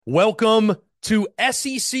Welcome to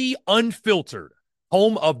SEC Unfiltered,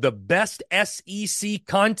 home of the best SEC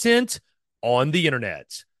content on the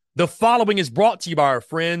internet. The following is brought to you by our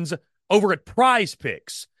friends over at Prize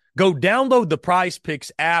Picks. Go download the Prize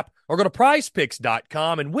Picks app or go to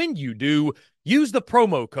prizepicks.com, and when you do, use the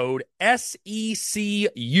promo code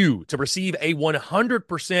SECU to receive a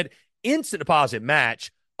 100% instant deposit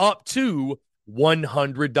match up to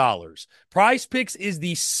 $100. Prize Picks is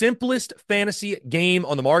the simplest fantasy game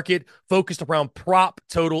on the market, focused around prop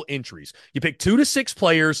total entries. You pick 2 to 6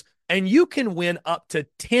 players, and you can win up to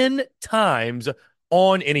 10 times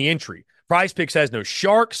on any entry. Prize Picks has no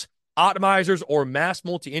sharks, optimizers, or mass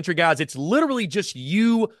multi-entry guides. It's literally just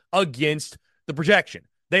you against the projection.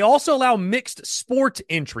 They also allow mixed sport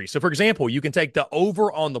entry. So, for example, you can take the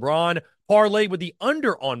over on LeBron, parlay with the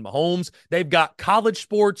under on Mahomes. They've got college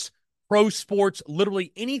sports, pro sports,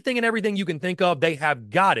 literally anything and everything you can think of, they have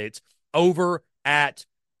got it over at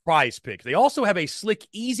Prize Picks. They also have a slick,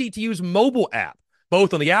 easy-to-use mobile app,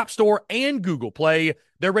 both on the App Store and Google Play.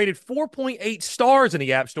 They're rated 4.8 stars in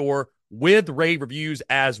the App Store with rave reviews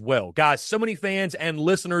as well. Guys, so many fans and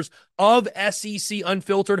listeners of SEC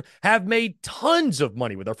Unfiltered have made tons of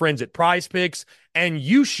money with our friends at Prize Picks, and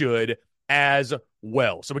you should as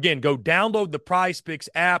well. So again, go download the Prize Picks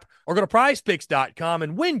app or go to prizepicks.com,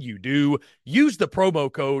 and when you do, use the promo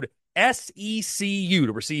code SECU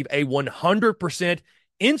to receive a 100%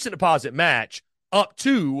 instant deposit match up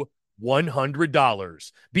to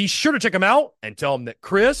 $100. Be sure to check them out and tell them that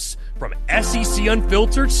Chris from SEC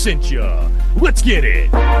Unfiltered sent you. Let's get it.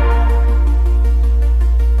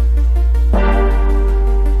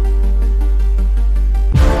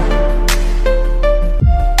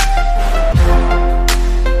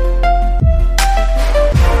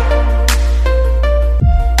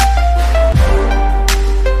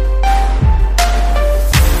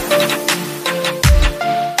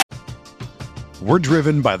 We're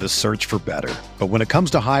driven by the search for better. But when it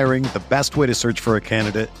comes to hiring, the best way to search for a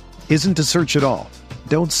candidate isn't to search at all.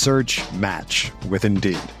 Don't search, match with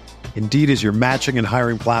Indeed. Indeed is your matching and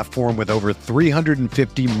hiring platform with over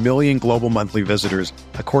 350 million global monthly visitors,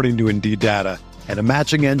 according to Indeed data, and a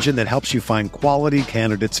matching engine that helps you find quality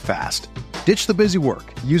candidates fast. Ditch the busy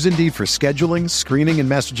work. Use Indeed for scheduling, screening,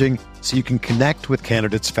 and messaging so you can connect with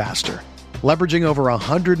candidates faster. Leveraging over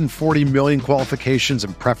 140 million qualifications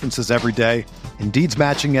and preferences every day, Indeed's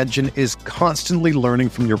matching engine is constantly learning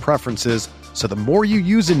from your preferences, so the more you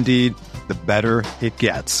use Indeed, the better it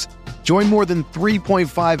gets. Join more than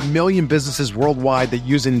 3.5 million businesses worldwide that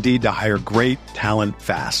use Indeed to hire great talent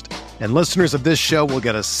fast. And listeners of this show will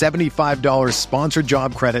get a $75 sponsored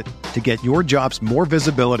job credit to get your jobs more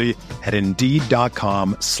visibility at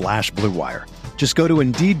Indeed.com/Blue Wire. Just go to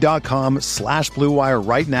Indeed.com/Blue Wire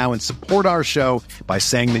right now and support our show by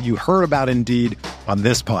saying that you heard about Indeed on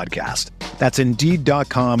this podcast. That's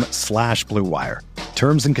Indeed.com/Blue Wire.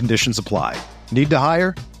 Terms and conditions apply. Need to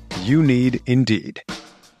hire? You need Indeed.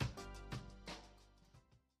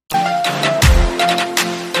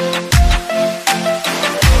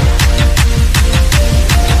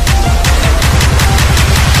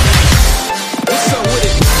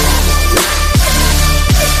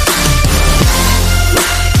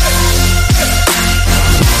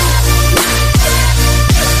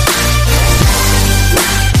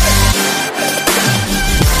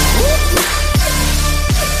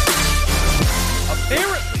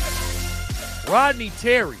 Rodney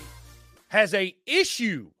Terry has a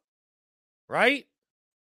issue, right,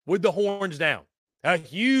 with the horns down. A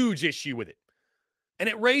huge issue with it. And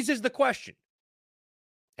it raises the question,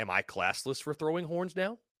 am I classless for throwing horns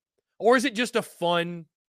down? Or is it just a fun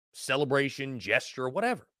celebration, gesture,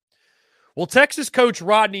 whatever? Well, Texas coach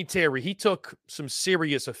Rodney Terry, he took some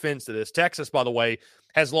serious offense to this. Texas, by the way,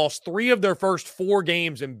 has lost 3 of their first 4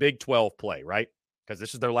 games in Big 12 play, right? Because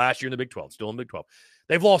this is their last year in the Big 12, still in Big 12.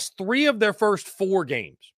 They've lost 3 of their first 4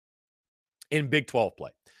 games in Big 12 play.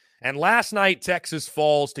 And last night, Texas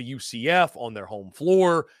falls to UCF on their home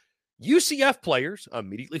floor. UCF players,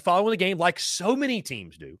 immediately following the game, like so many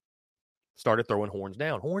teams do, started throwing horns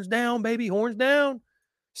down. Horns down, baby, horns down.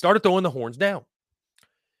 Started throwing the horns down.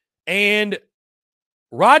 And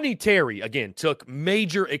Rodney Terry, again, took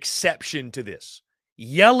major exception to this,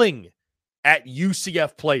 yelling at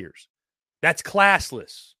UCF players. That's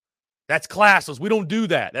classless. That's classless. We don't do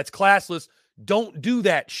that. That's classless. Don't do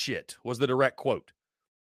that shit, was the direct quote.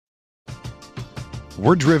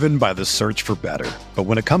 We're driven by the search for better. But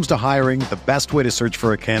when it comes to hiring, the best way to search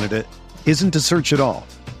for a candidate isn't to search at all.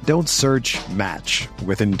 Don't search, match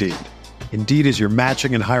with Indeed. Indeed is your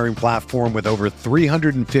matching and hiring platform with over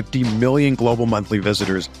 350 million global monthly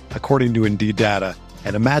visitors, according to Indeed data,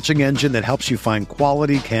 and a matching engine that helps you find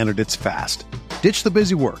quality candidates fast. Ditch the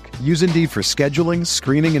busy work. Use Indeed for scheduling,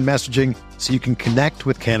 screening, and messaging so you can connect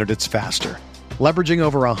with candidates faster. Leveraging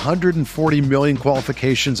over 140 million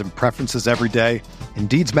qualifications and preferences every day,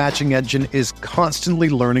 Indeed's matching engine is constantly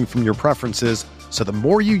learning from your preferences, so the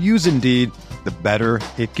more you use Indeed, the better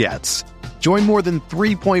it gets. Join more than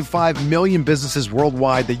 3.5 million businesses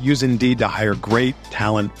worldwide that use Indeed to hire great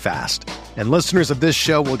talent fast. And listeners of this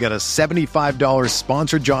show will get a $75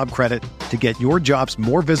 sponsored job credit to get your jobs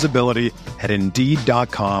more visibility at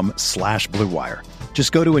Indeed.com/Blue Wire.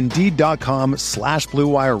 Just go to Indeed.com/Blue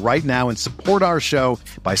Wire right now and support our show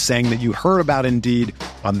by saying that you heard about Indeed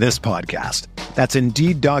on this podcast. That's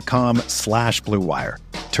Indeed.com/Blue Wire.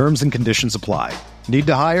 Terms and conditions apply. Need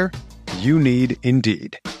to hire? You need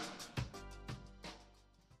Indeed.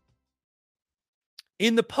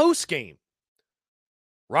 In the postgame,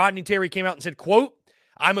 Rodney Terry came out and said, quote,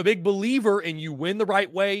 "I'm a big believer in you win the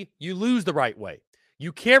right way, you lose the right way.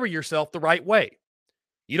 You carry yourself the right way.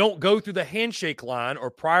 You don't go through the handshake line or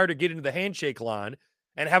prior to getting to the handshake line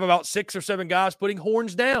and have about 6 or 7 guys putting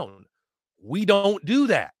horns down. We don't do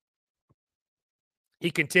that." He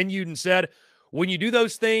continued and said, "When you do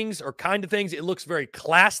those things or kind of things, it looks very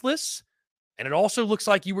classless, and it also looks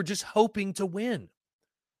like you were just hoping to win.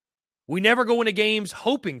 We never go into games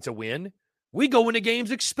hoping to win. We go into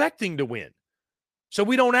games expecting to win. So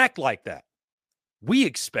we don't act like that. We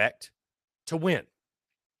expect to win."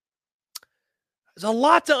 There's a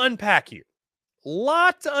lot to unpack here.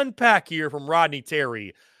 From Rodney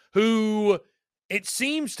Terry, who it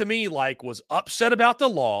seems to me like was upset about the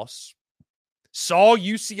loss, saw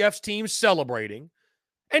UCF's team celebrating,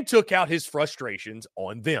 and took out his frustrations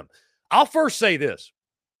on them. I'll first say this.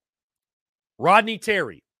 Rodney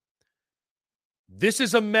Terry, this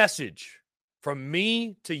is a message from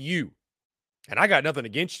me to you. And I got nothing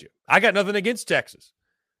against you. I got nothing against Texas.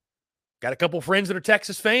 Got a couple friends that are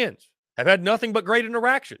Texas fans. Have had nothing but great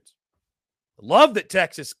interactions. Love that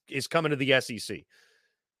Texas is coming to the SEC.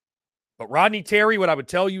 But Rodney Terry, what I would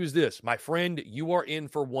tell you is this. My friend, you are in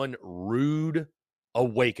for one rude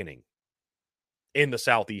awakening in the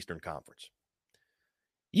Southeastern Conference.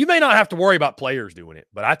 You may not have to worry about players doing it,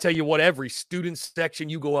 but I tell you what, every student section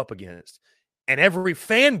you go up against and every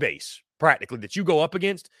fan base practically that you go up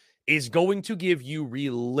against is going to give you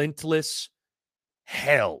relentless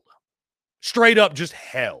hell. Straight up just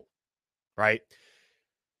hell, right?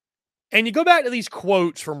 And you go back to these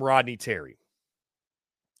quotes from Rodney Terry.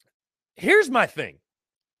 Here's my thing.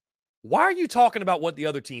 Why are you talking about what the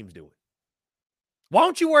other team's doing? Why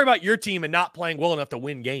don't you worry about your team and not playing well enough to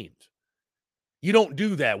win games? You don't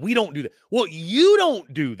do that. We don't do that. Well, you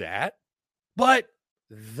don't do that, but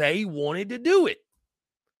they wanted to do it.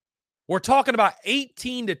 We're talking about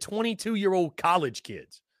 18 to 22-year-old college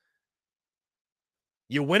kids.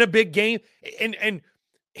 You win a big game, and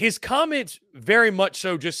his comments very much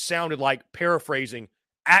so just sounded like, paraphrasing,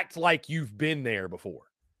 act like you've been there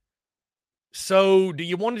before. So do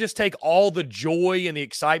you want to just take all the joy and the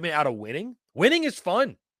excitement out of winning? Winning is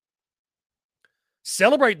fun.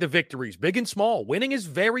 Celebrate the victories, big and small. Winning is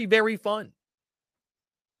very, very fun.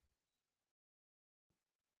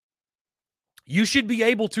 You should be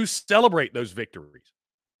able to celebrate those victories.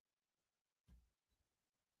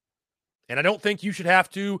 And I don't think you should have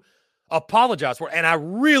to apologize for it. And I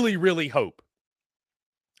really, really hope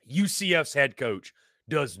UCF's head coach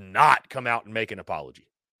does not come out and make an apology.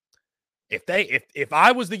 If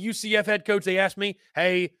I was the UCF head coach, they asked me,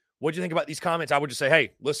 hey, what'd you think about these comments? I would just say,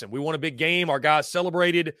 hey, listen, we won a big game. Our guys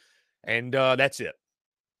celebrated, and that's it.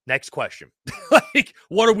 Next question. Like,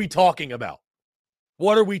 what are we talking about?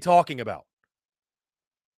 What are we talking about?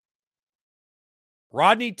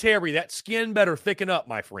 Rodney Terry, that skin better thicken up,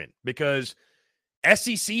 my friend, because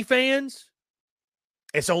SEC fans,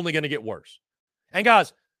 it's only going to get worse. And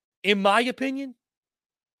guys, in my opinion,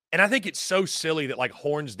 and I think it's so silly that like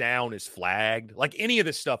horns down is flagged, like any of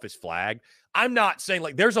this stuff is flagged. I'm not saying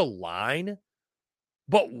like there's a line,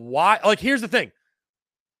 but why? Like, here's the thing.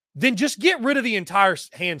 Then just get rid of the entire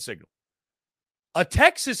hand signal. A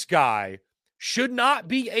Texas guy should not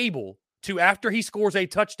be able to, after he scores a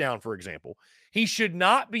touchdown, for example, he should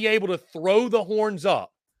not be able to throw the horns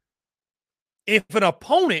up if an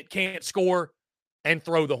opponent can't score and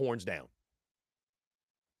throw the horns down.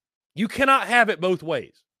 You cannot have it both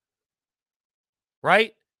ways.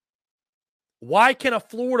 Right? Why can a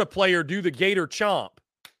Florida player do the Gator chomp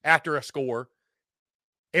after a score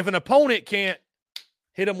if an opponent can't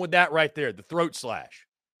hit him with that right there, the throat slash?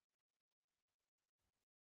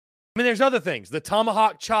 I mean, there's other things. The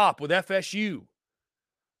tomahawk chop with FSU.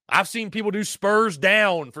 I've seen people do spurs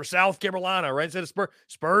down for South Carolina, right? Instead of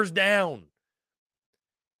spurs down.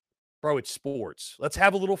 Bro, it's sports. Let's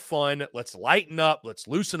have a little fun. Let's lighten up. Let's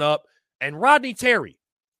loosen up. And Rodney Terry,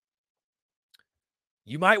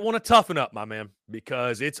 you might want to toughen up, my man,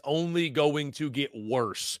 because it's only going to get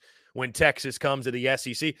worse when Texas comes to the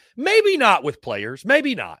SEC. Maybe not with players.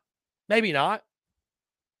 Maybe not. Maybe not.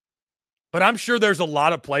 But I'm sure there's a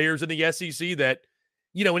lot of players in the SEC that,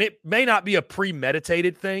 and it may not be a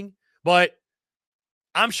premeditated thing, but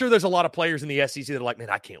I'm sure there's a lot of players in the SEC that are like, man,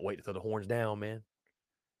 I can't wait to throw the horns down, man.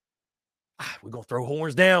 We're going to throw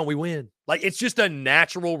horns down. We win. Like, it's just a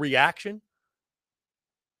natural reaction.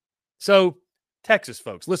 So, Texas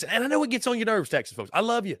folks, listen, and I know it gets on your nerves, Texas folks. I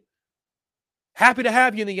love you. Happy to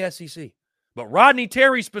have you in the SEC. But Rodney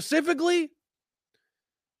Terry specifically,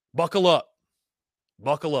 buckle up.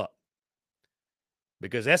 Buckle up.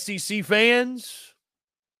 Because SEC fans,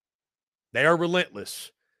 they are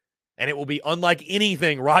relentless. And it will be unlike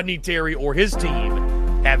anything Rodney Terry or his team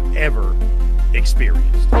have ever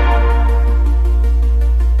experienced.